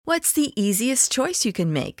What's the easiest choice you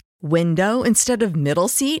can make? Window instead of middle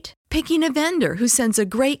seat? Picking a vendor who sends a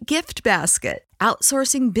great gift basket?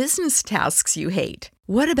 Outsourcing business tasks you hate?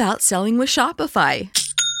 What about selling with Shopify?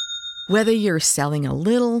 Whether you're selling a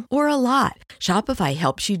little or a lot, Shopify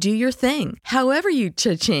helps you do your thing, however you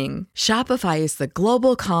cha-ching. Shopify is the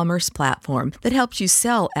global commerce platform that helps you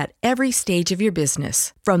sell at every stage of your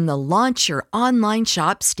business. From the launch your online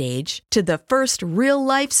shop stage to the first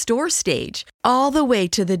real-life store stage, all the way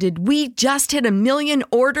to the did we just hit a million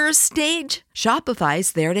orders stage.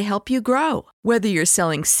 Shopify's there to help you grow. Whether you're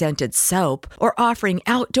selling scented soap or offering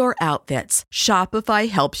outdoor outfits, Shopify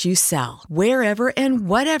helps you sell. Wherever and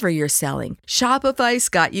whatever you're selling, Shopify's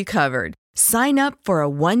got you covered. Sign up for a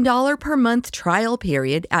 $1 per month trial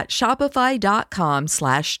period at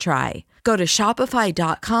shopify.com/try. Go to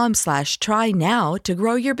shopify.com/try now to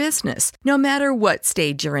grow your business, no matter what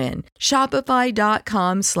stage you're in.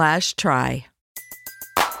 Shopify.com/try.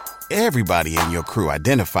 Everybody in your crew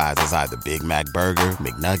identifies as either Big Mac Burger,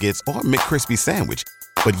 McNuggets, or McCrispy Sandwich.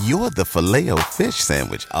 But you're the Filet-O-Fish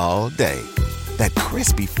Sandwich all day. That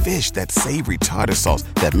crispy fish, that savory tartar sauce,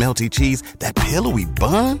 that melty cheese, that pillowy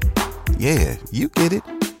bun. Yeah, you get it.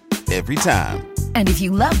 Every time. And if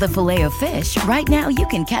you love the Filet-O-Fish, right now you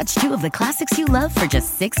can catch two of the classics you love for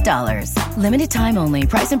just $6. Limited time only.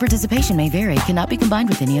 Price and participation may vary. Cannot be combined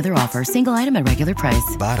with any other offer. Single item at regular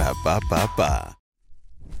price. Ba-da-ba-ba-ba.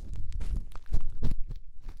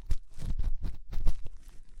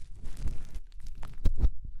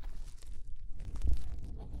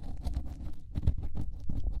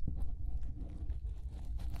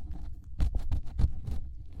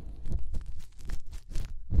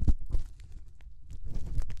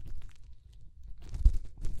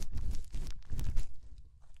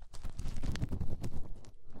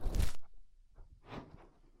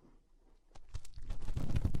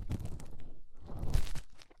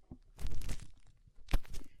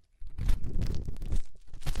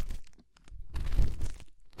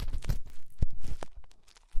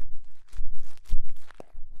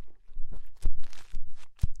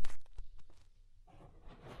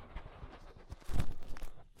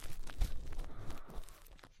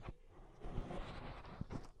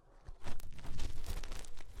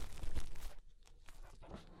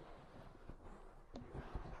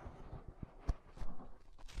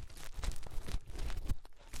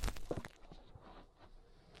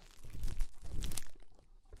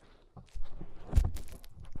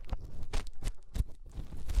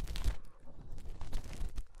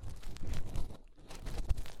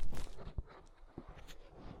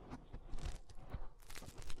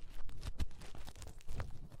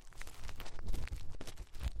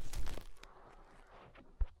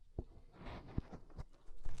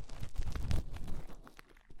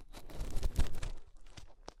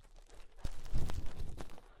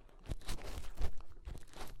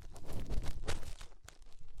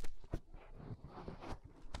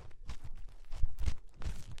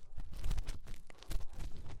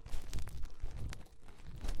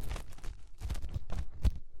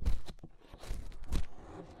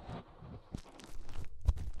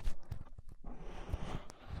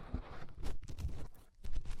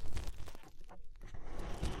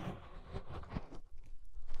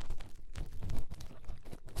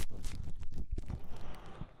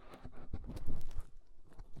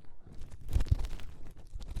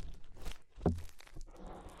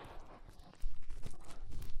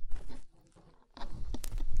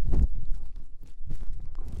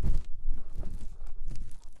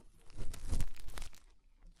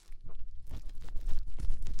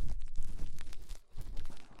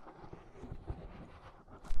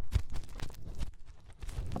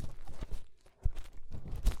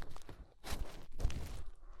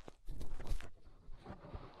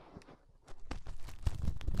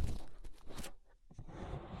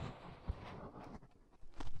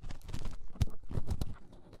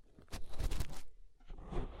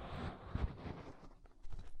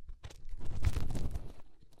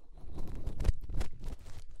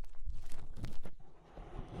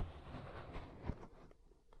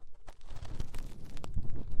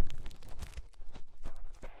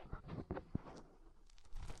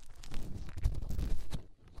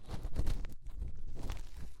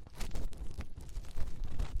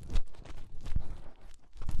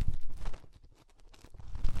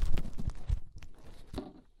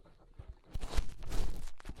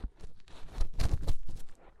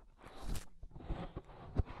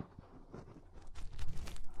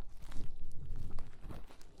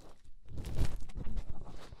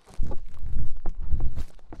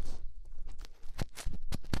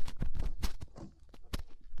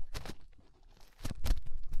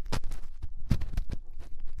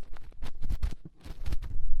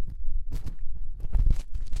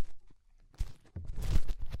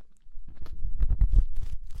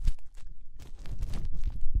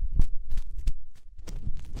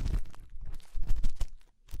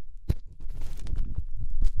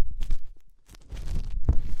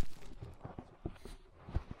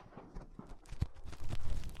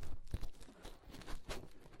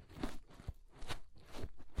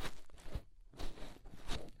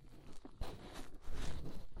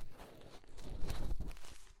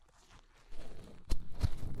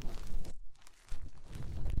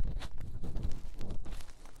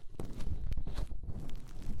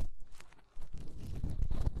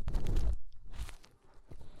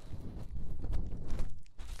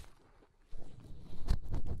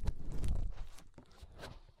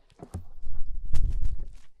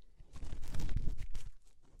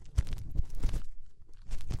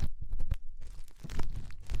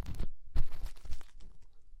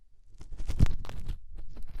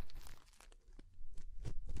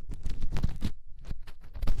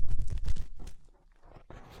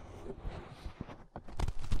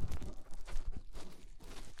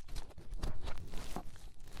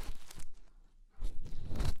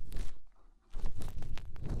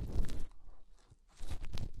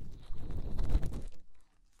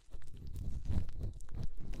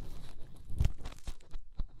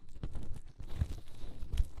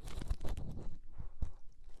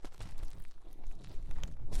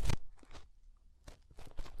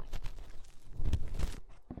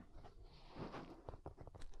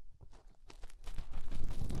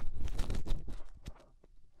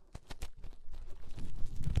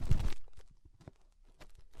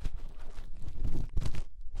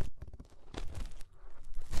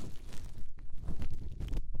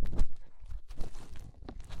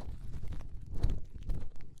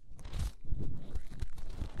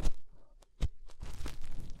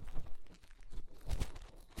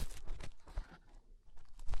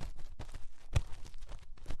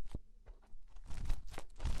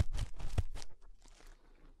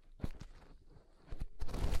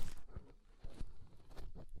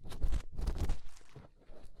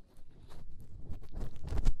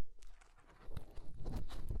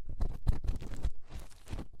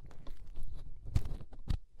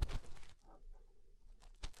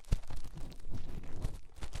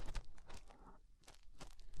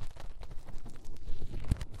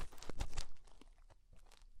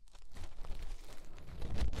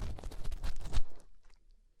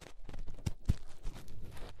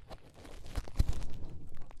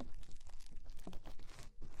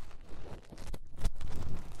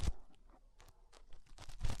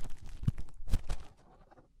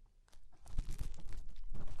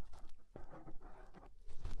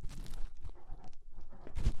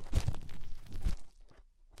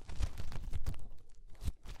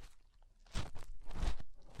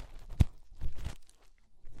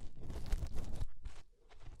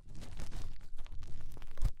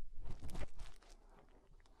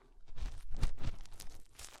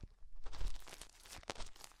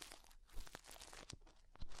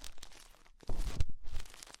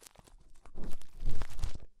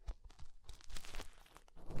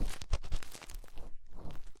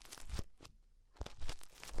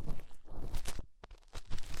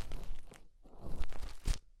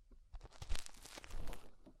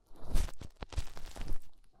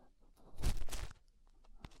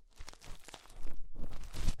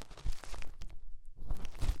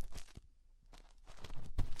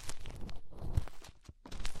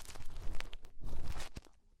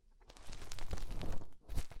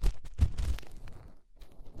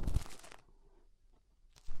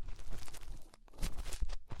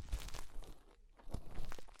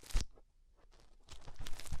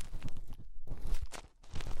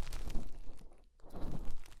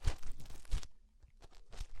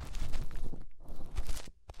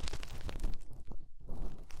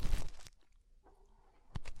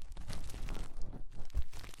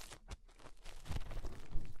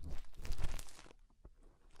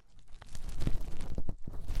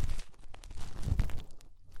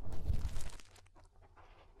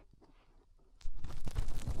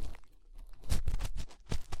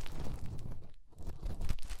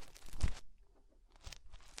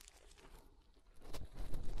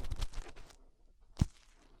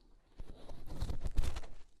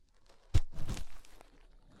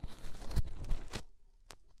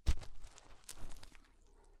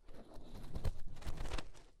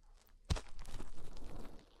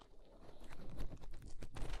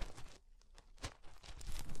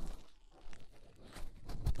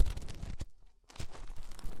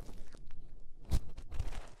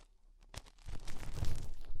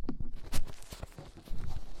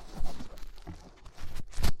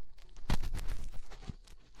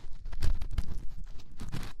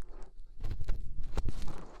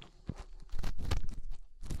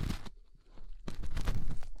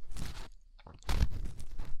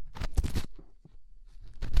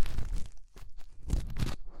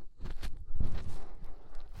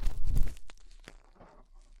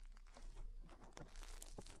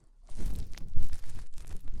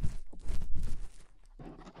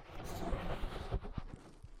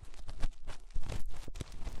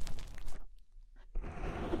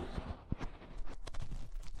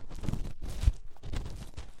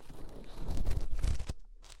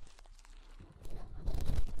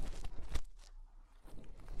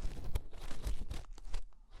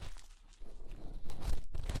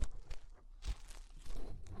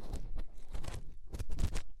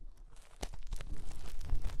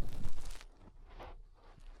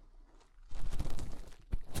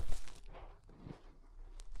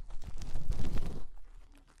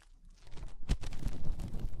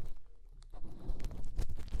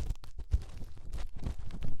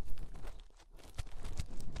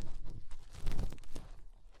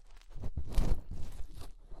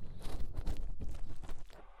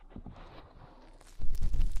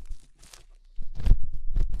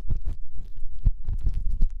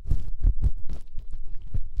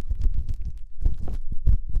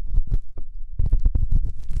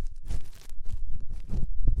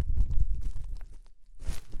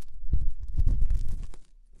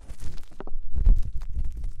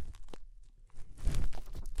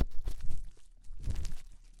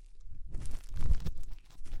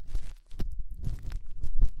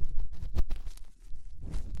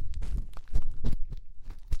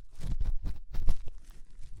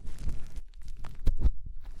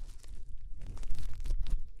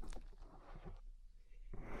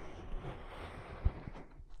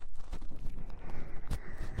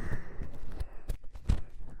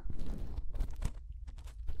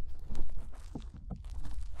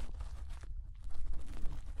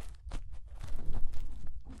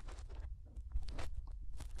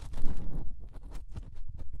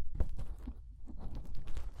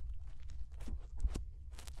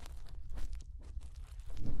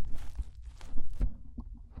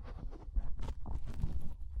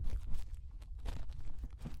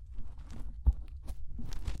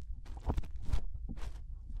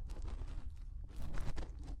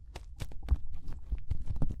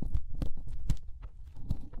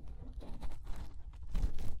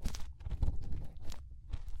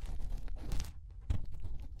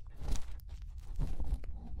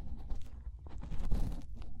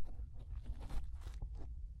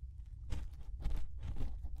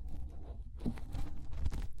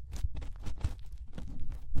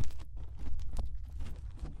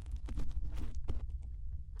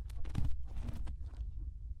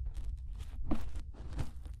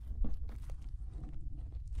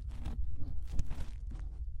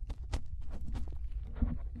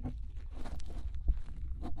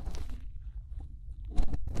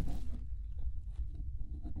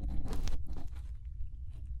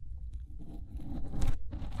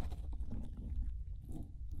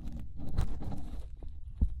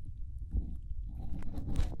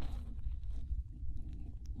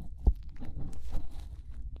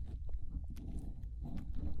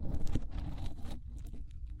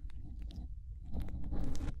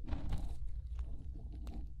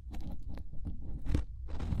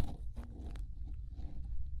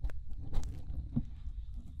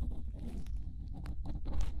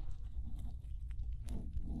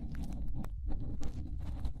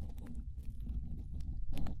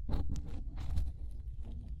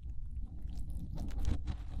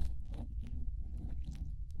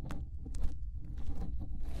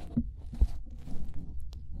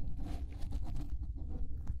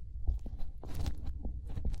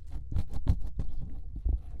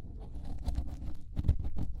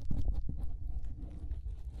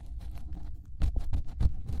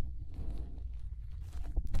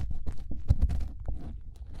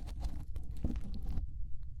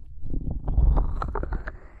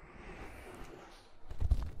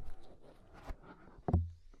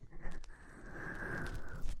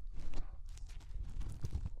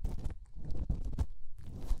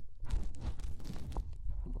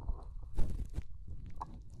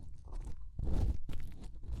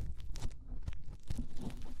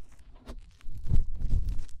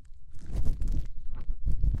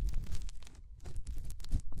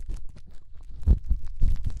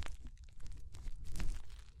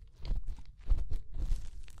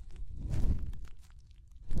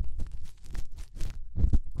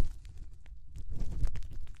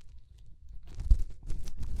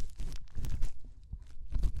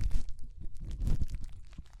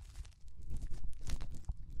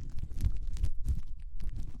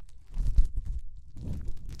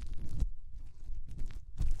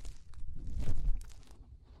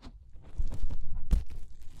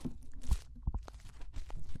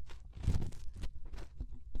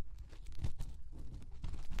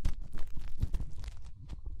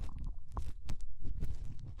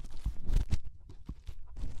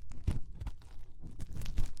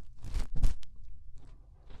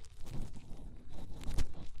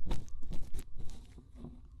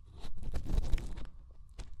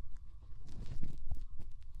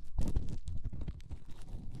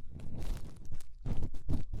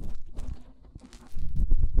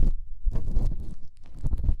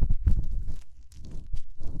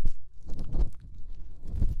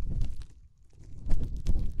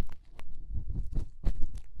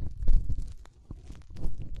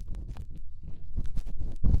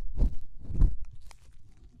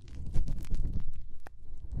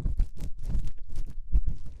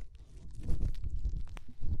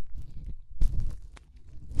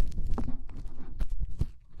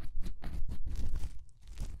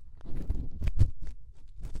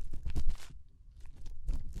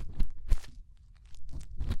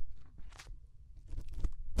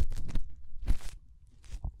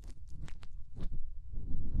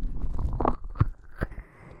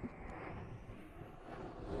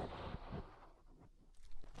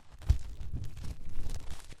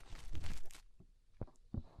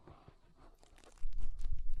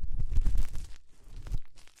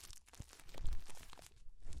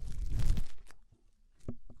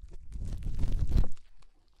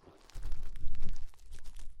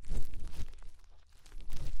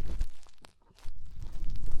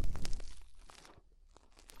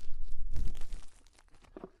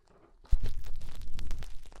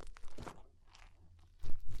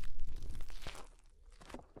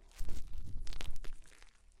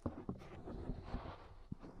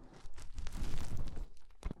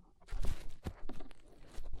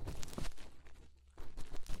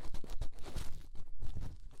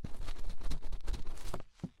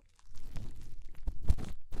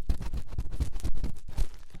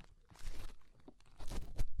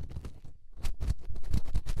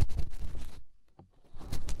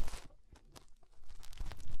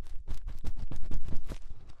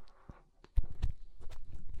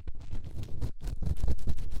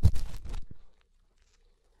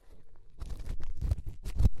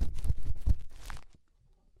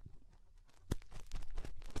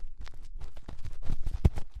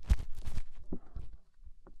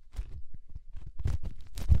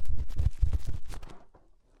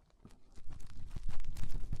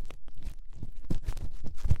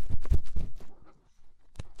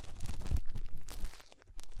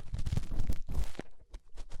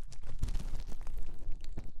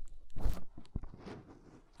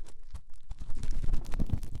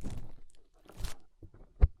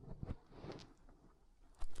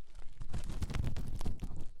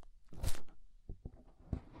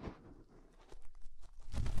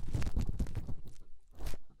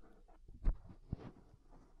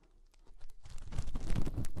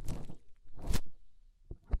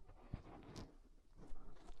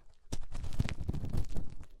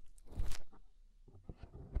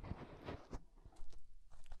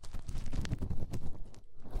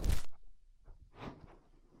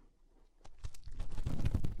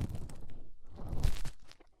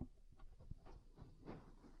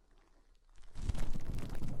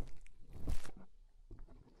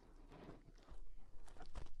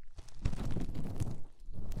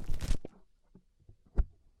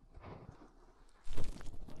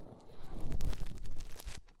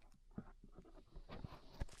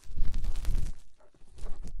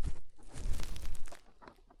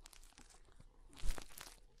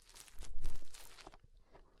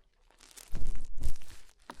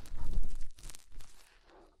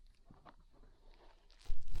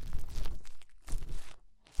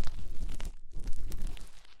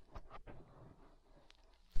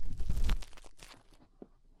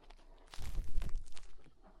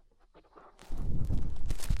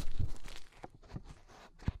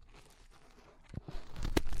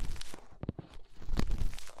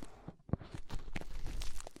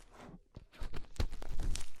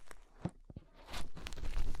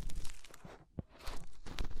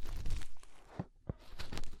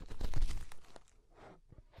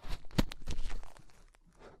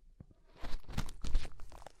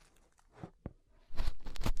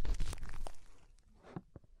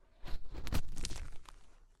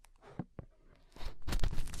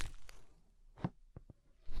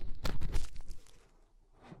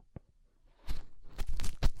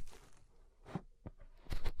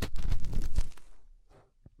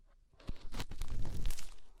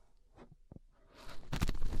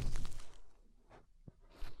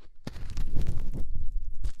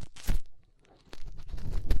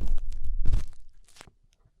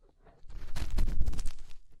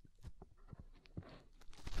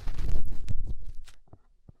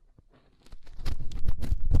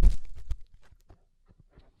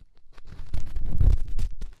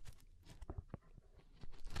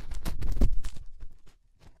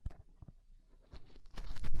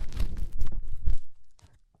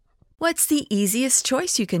 What's the easiest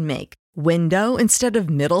choice you can make? Window instead of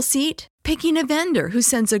middle seat? Picking a vendor who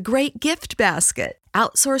sends a great gift basket?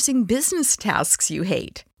 Outsourcing business tasks you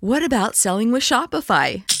hate? What about selling with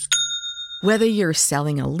Shopify? Whether you're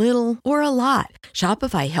selling a little or a lot,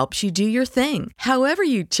 Shopify helps you do your thing, however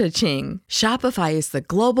you cha-ching. Shopify is the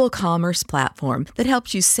global commerce platform that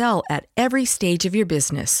helps you sell at every stage of your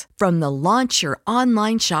business. From the launch your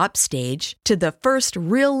online shop stage to the first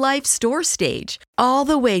real-life store stage, all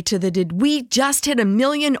the way to the did we just hit a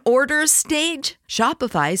million orders stage.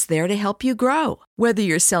 Shopify's there to help you grow. Whether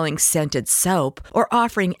you're selling scented soap or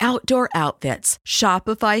offering outdoor outfits,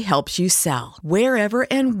 Shopify helps you sell. Wherever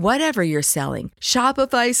and whatever you're selling,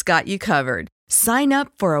 Shopify's got you covered. Sign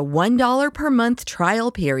up for a $1 per month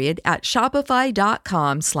trial period at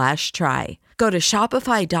shopify.com/try. Go to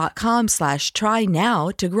shopify.com/try now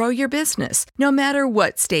to grow your business, no matter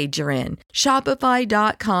what stage you're in.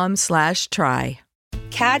 Shopify.com/try.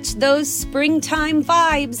 Catch those springtime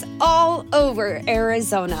vibes all over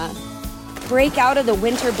Arizona. Break out of the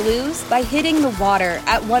winter blues by hitting the water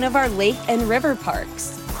at one of our lake and river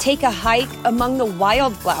parks. Take a hike among the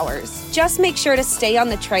wildflowers. Just make sure to stay on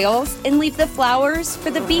the trails and leave the flowers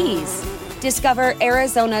for the bees. Discover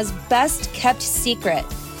Arizona's best kept secret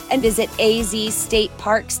and visit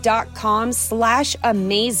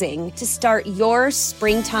azstateparks.com/amazing to start your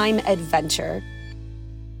springtime adventure.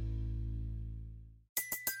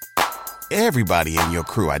 Everybody in your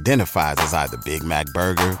crew identifies as either Big Mac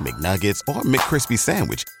Burger, McNuggets, or McCrispy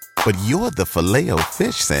Sandwich. But you're the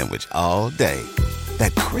Filet-O-Fish Sandwich all day.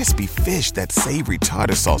 That crispy fish, that savory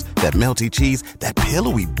tartar sauce, that melty cheese, that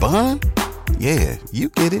pillowy bun. Yeah, you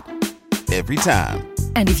get it. Every time.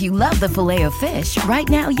 And if you love the Filet-O-Fish, right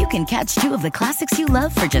now you can catch two of the classics you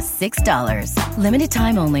love for just $6. Limited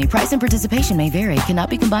time only. Price and participation may vary. Cannot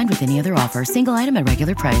be combined with any other offer. Single item at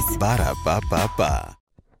regular price. Ba-da-ba-ba-ba.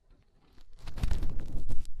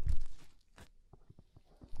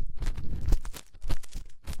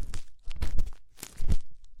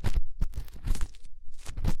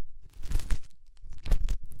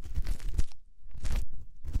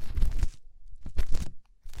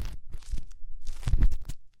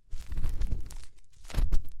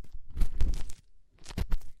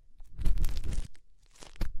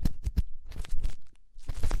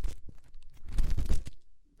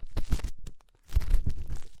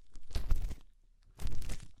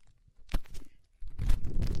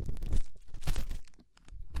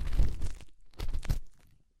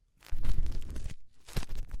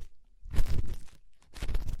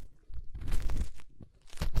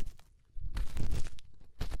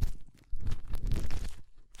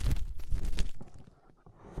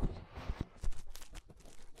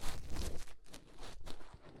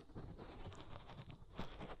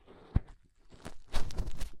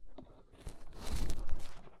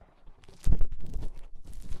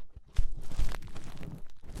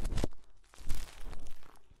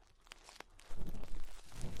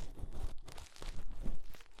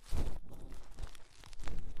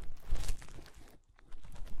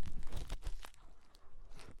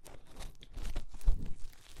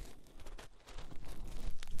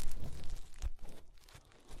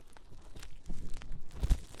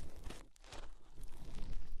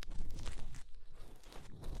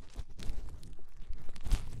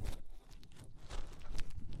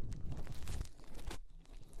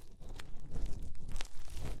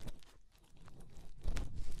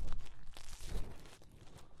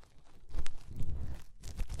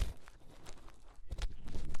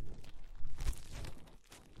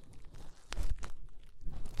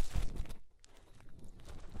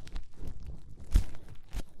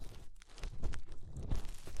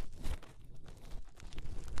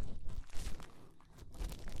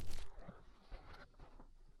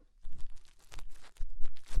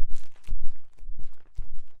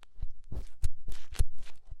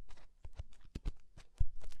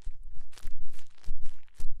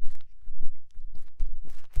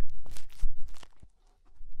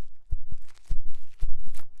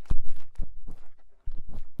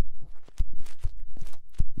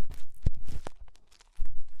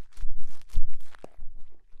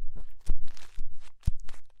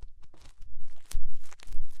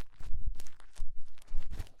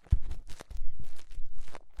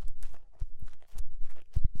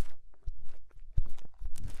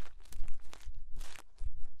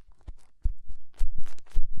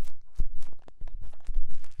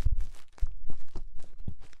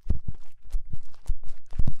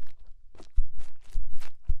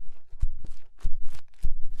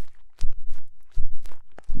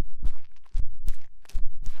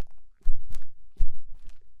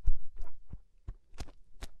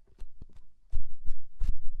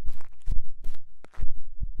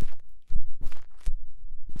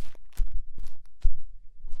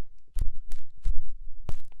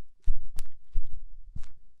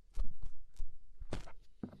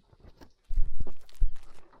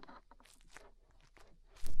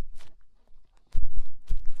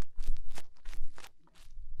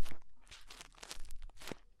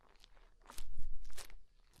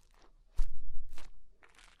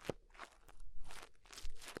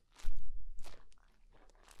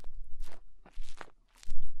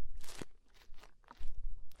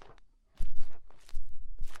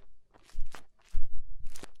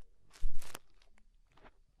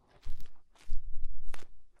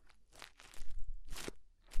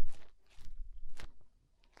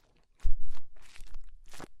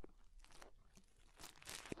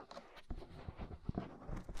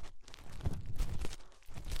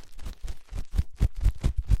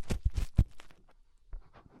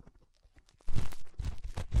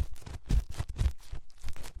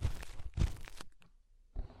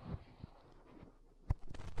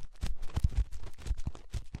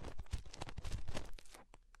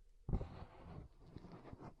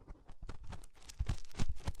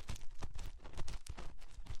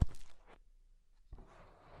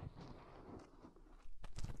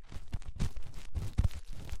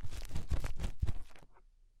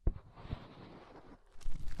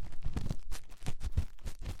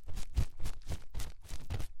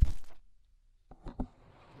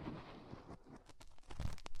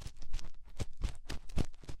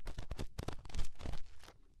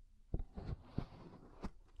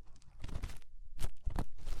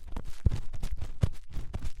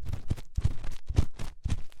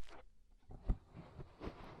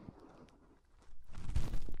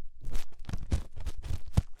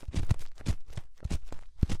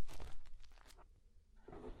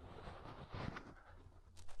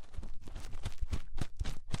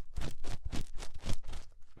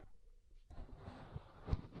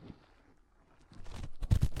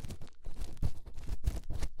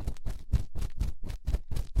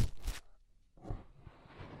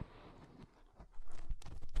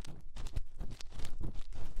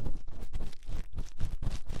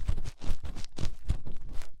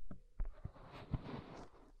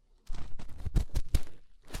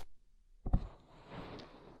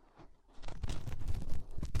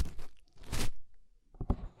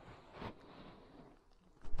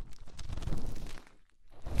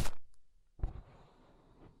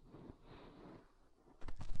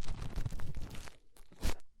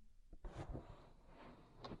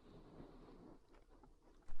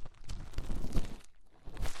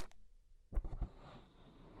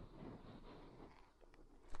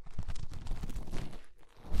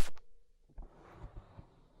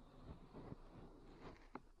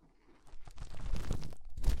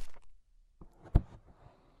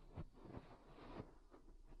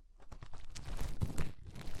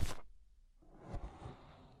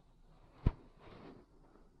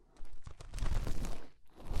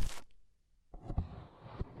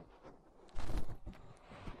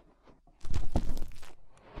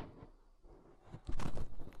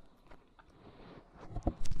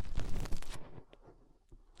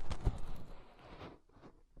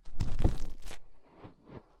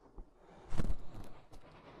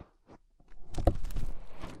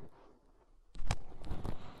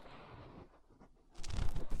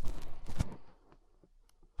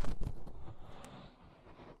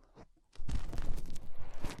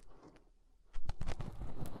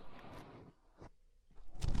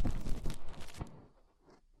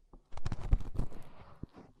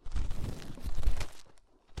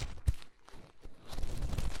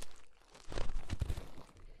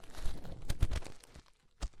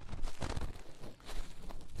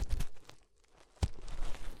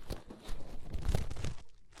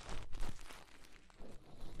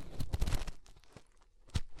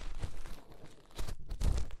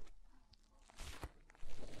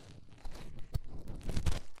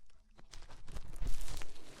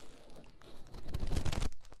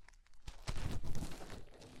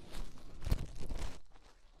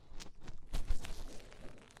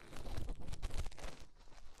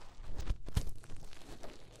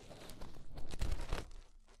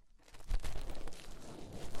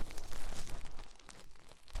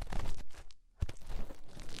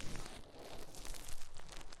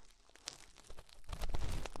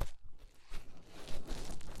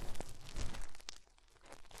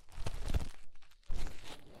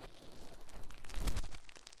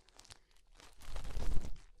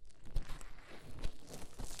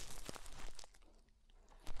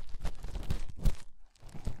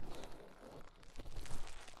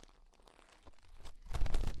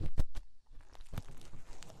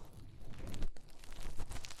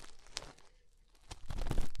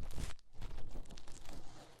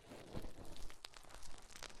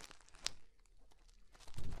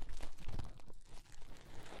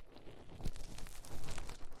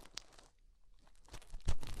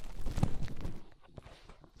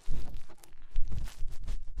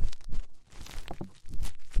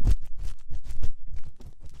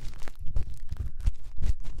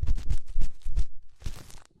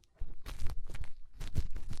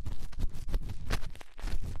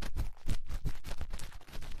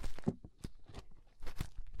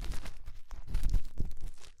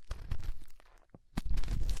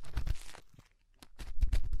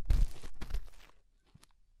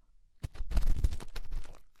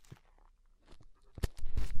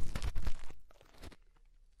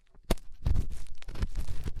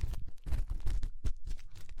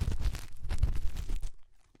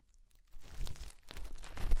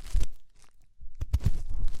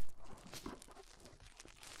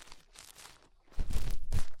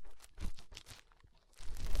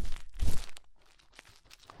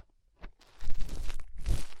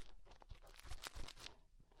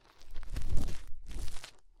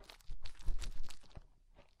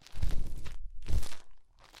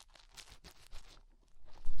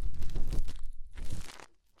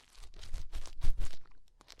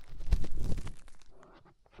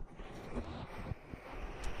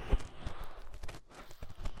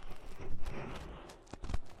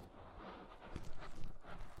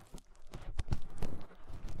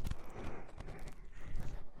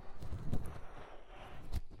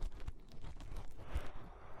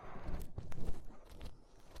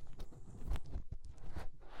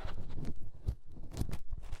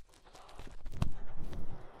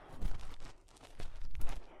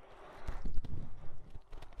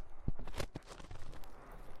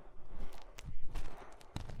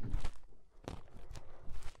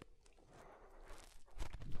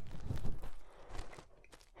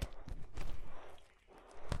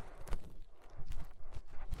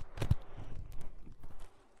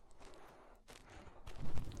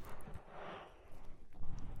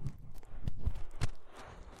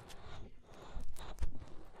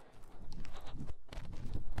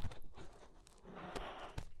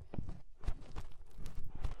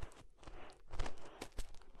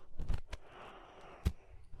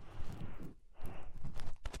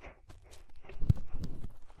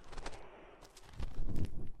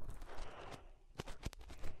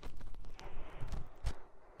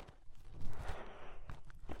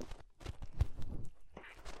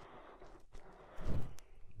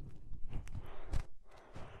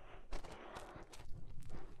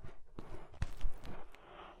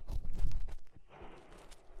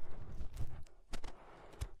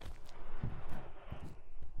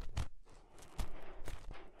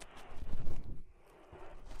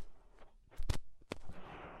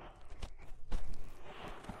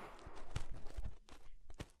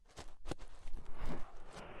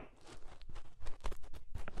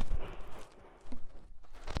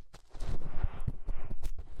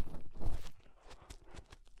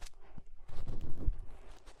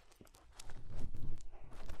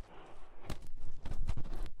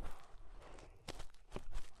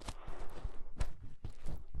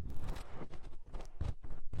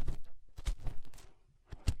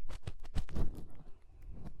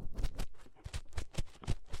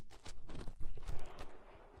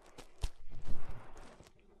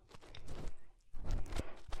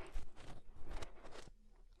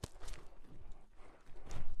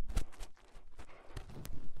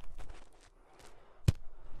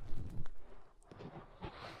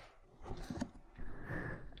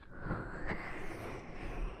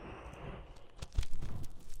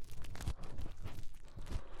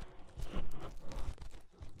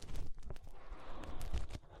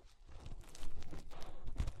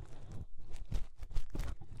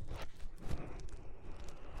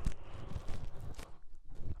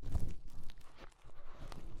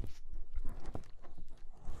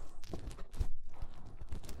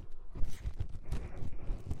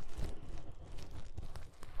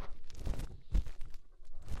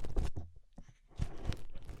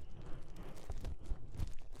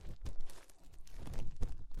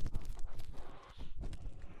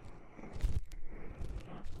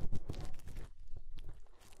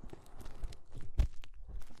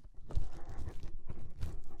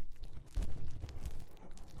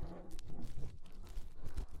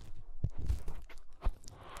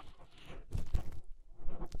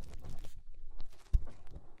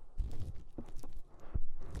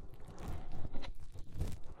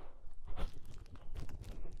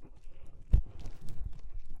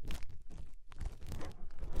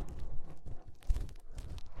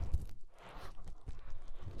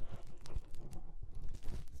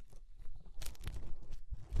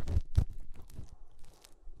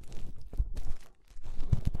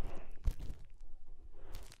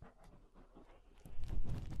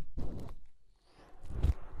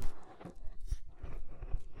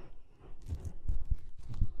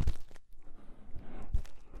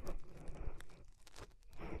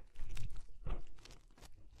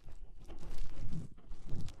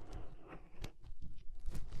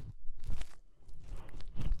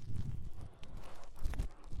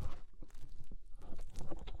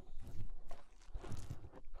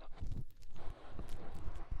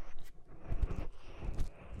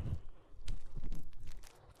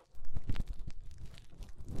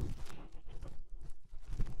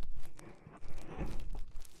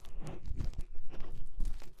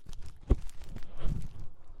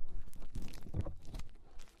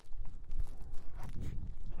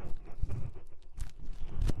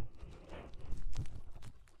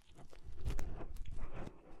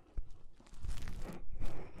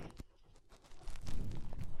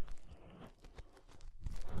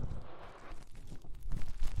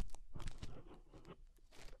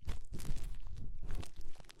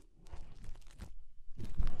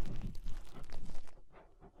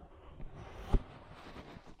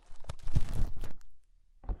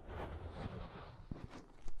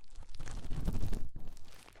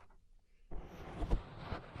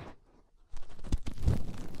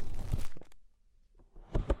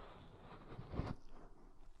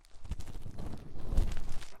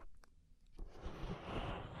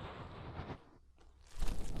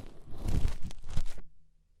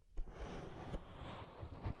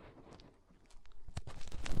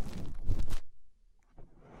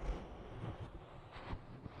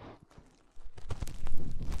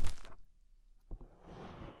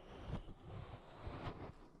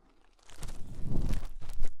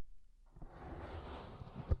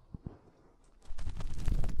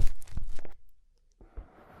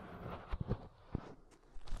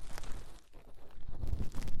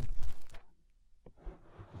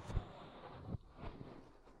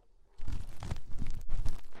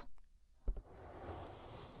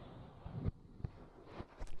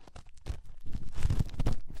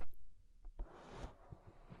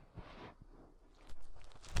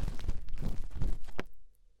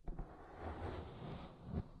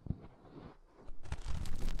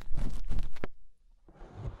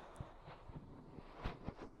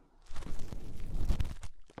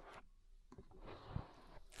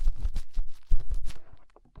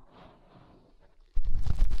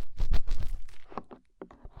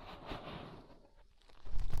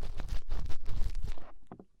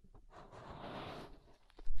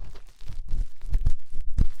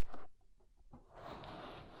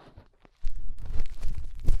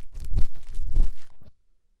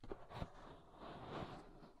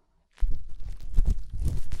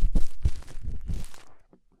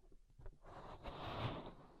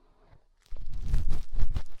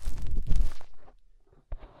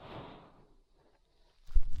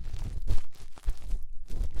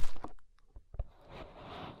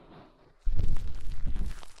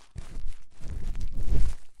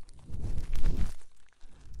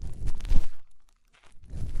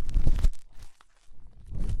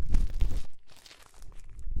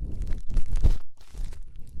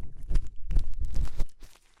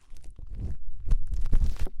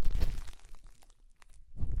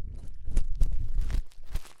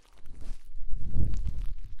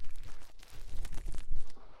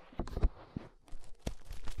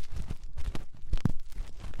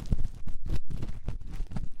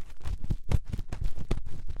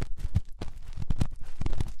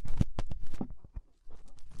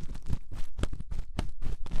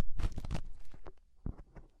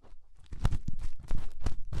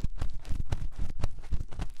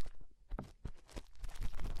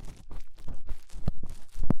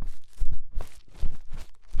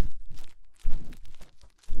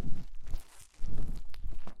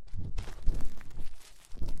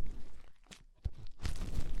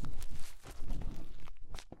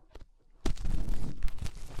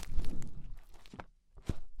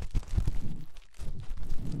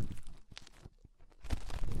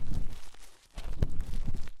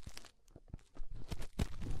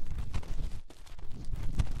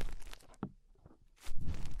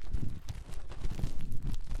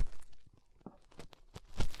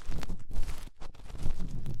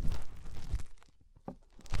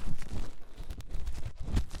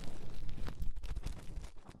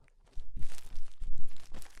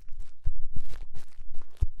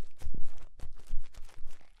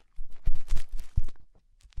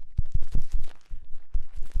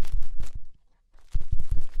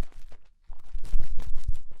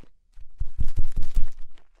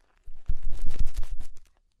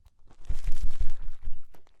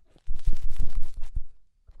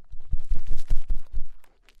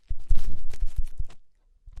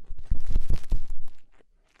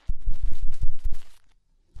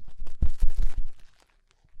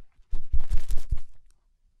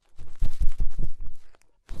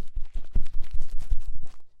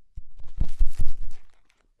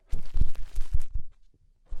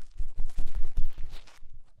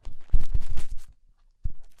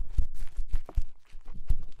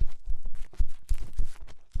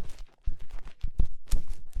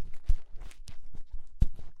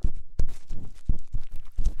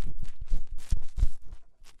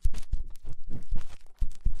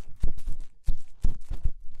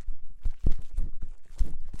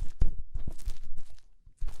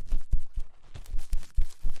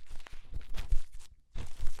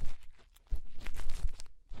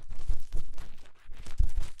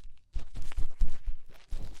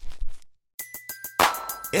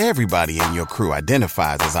 Everybody in your crew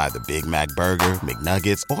identifies as either Big Mac Burger,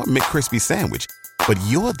 McNuggets, or McCrispy Sandwich. But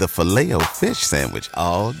you're the Filet-O-Fish Sandwich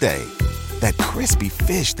all day. That crispy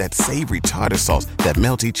fish, that savory tartar sauce, that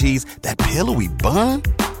melty cheese, that pillowy bun.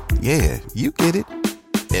 Yeah, you get it.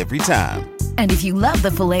 Every time. And if you love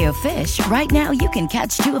the Filet-O-Fish, right now you can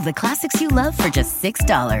catch 2 of the classics you love for just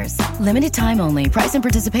 $6. Limited time only. Price and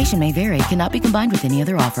participation may vary. Cannot be combined with any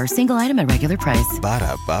other offer. Single item at regular price.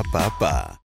 Ba-da-ba-ba-ba.